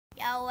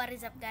Yo, what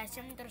is up guys,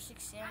 I'm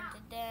 6 and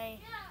today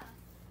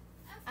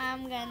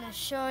I'm gonna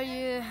show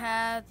you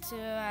how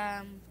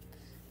to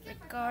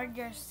record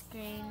your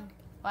screen.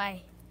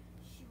 Why?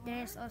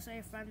 There's also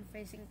a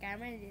front-facing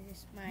camera. This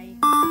is my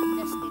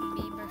Justin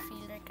Bieber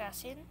fielder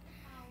cousin.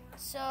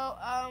 So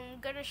I'm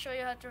gonna show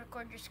you how to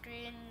record your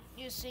screen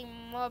using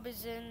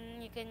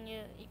Mobizen. You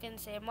can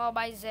say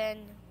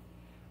Mobizen,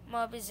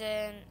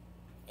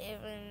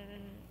 even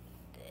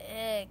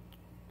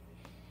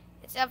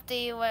it's up to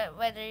you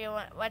whether you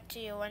want what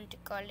you want to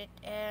call it.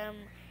 I'm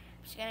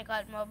just gonna call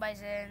it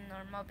Mobizen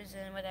or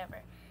Mobizen,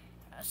 whatever.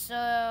 So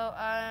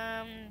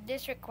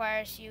this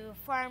requires you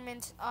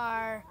requirements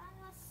are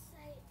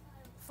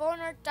phone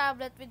or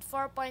tablet with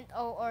 4.0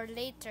 or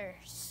later.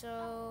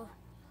 So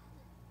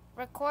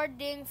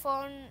recording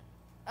phone,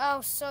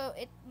 so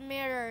it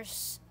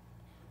mirrors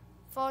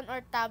phone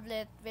or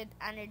tablet with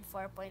Android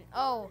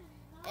 4.0,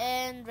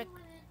 and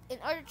in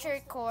order to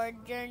record,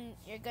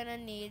 you're gonna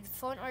need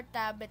phone or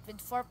tablet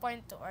with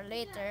 4.2 or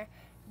later,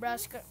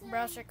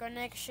 browser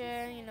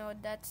connection,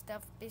 that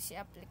stuff, PC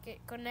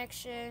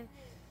connection,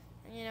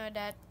 and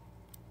that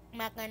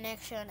Mac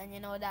connection,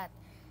 and that.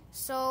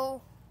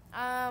 So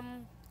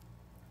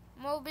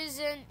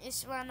Mobizen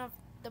is one of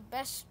the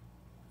best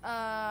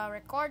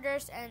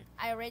recorders, and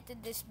I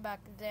rated this back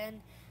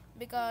then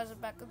because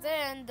back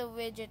then the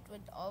widget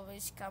would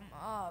always come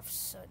off,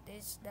 so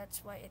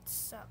that's why it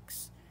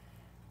sucks.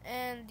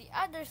 And the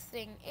other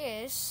thing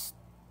is,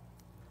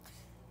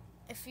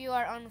 if you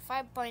are on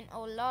 5.0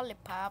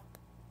 Lollipop,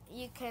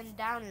 you can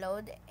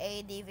download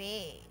ADV.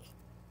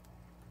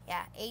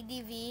 Yeah,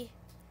 ADV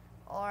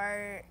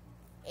or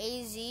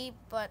AZ,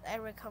 but I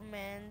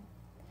recommend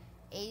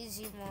AZ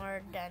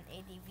more than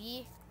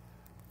ADV.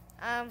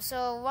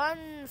 So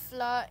one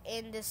flaw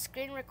in the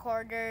screen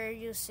recorder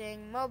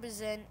using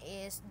Mobizen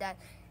is that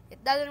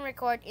it doesn't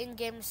record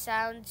in-game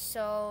sound.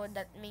 So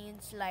that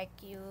means like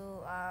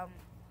you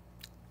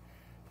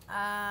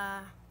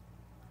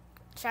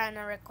trying to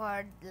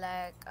record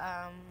like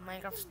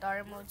Minecraft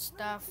story mode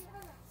stuff,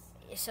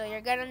 so you're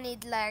gonna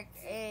need like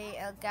a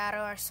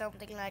Elgato or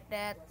something like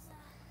that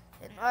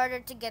in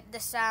order to get the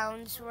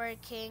sounds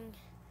working.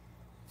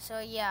 So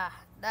yeah,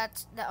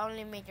 that's the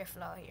only major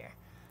flaw here.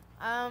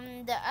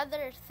 The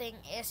other thing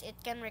is it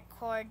can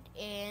record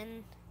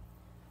in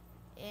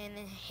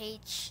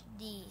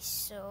HD,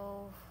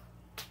 so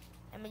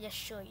let me just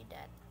show you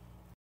that.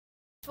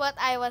 What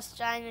I was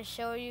trying to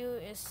show you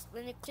is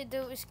when you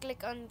do is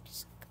click on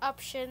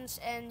options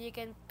and you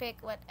can pick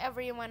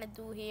whatever you want to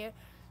do here.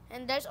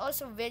 And there's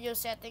also video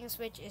settings,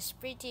 which is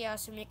pretty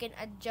awesome. You can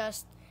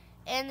adjust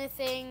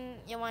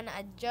anything you want to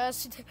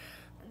adjust,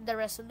 the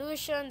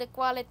resolution, the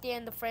quality,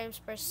 and the frames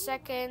per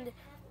second.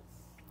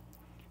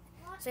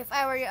 So if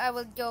I were you, I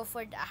would go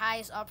for the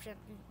highest option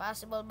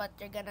possible, but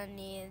you're gonna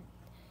need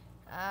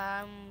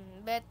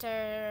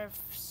better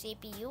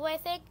CPU, I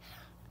think.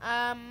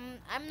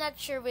 I'm not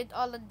sure with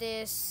all of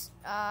this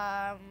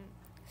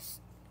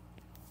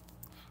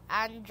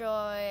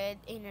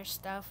Android inner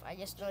stuff. I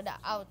just know the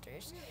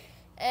outers,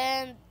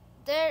 and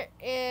there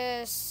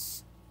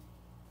is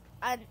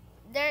an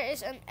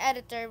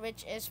editor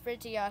which is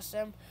pretty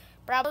awesome.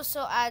 Probably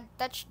also add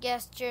touch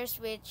gestures,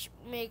 which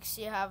makes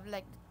you have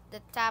like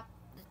the tap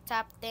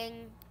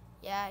thing.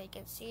 Yeah, you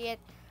can see it,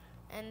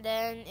 and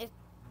then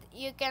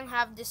you can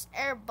have this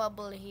air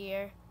bubble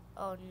here.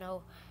 Oh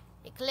no.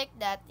 You click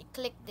that, you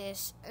click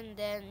this, and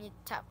then you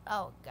tap.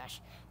 Oh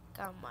gosh,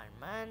 come on,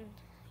 man.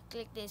 You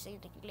click this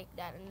and you click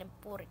that, and then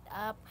put it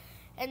up.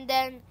 And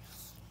then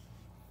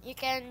you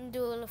can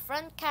do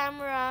front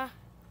camera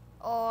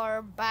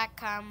or back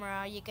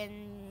camera. You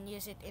can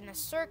use it in a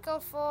circle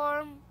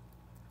form,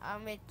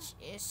 which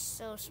is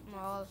so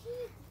small.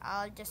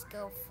 I'll just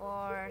go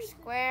for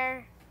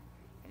square.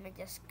 Let me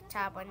just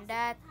tap on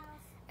that.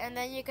 And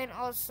then you can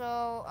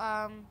also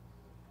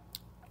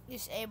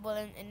disable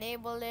and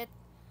enable it.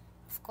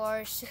 Of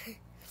course,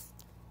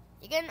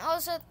 you can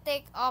also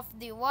take off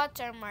the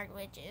watermark,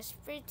 which is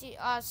pretty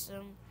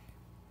awesome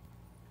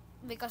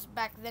because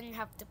back then you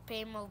have to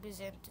pay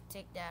Mobizen to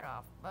take that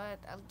off, but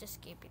I'll just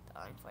keep it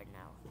on for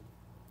now.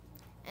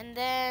 And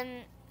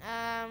then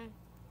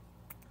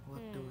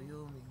what do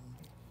you mean?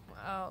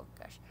 Oh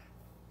gosh.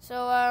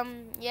 So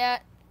yeah,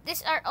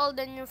 these are all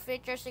the new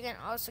features. You can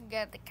also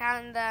get the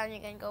countdown.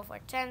 You can go for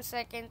 10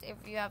 seconds if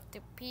you have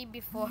to pee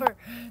before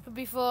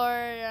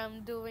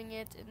doing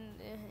it. And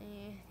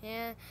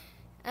yeah,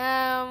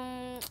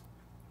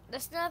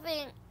 there's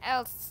nothing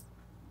else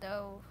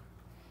though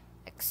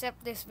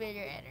except this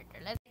video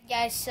editor.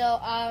 Guys, so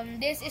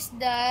this is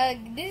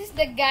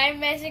the guy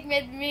messing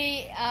with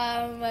me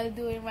while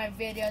doing my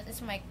videos.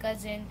 It's my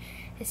cousin.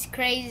 He's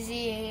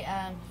crazy.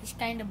 He's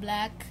kind of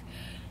black.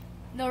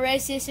 No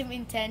racism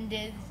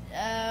intended.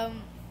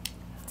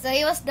 So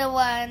he was the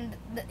one.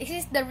 This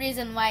is the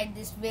reason why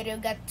this video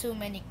got too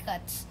many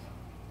cuts.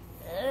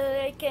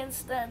 I can't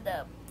stand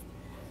up.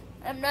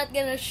 I'm not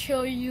gonna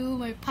show you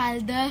my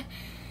palda.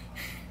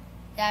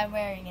 Yeah, I'm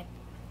wearing it.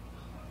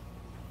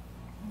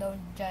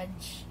 Don't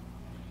judge.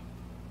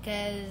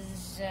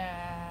 Cause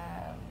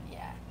yeah,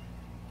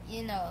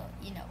 you know.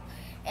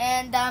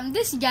 And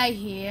this guy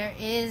here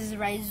is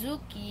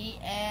Raizuki,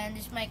 and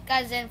is my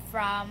cousin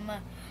from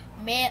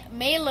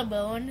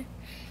Malabone.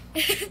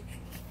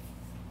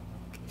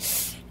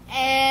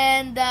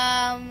 And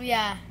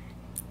yeah,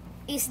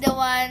 is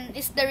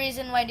the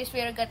reason why this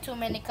video got too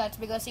many cuts,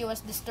 because he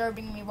was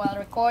disturbing me while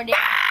recording.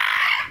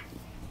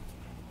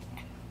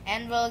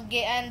 And we'll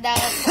get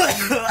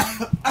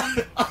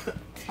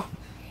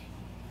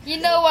you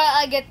know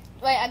why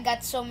I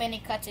got so many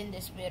cuts in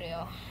this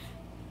video?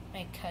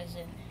 My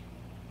cousin.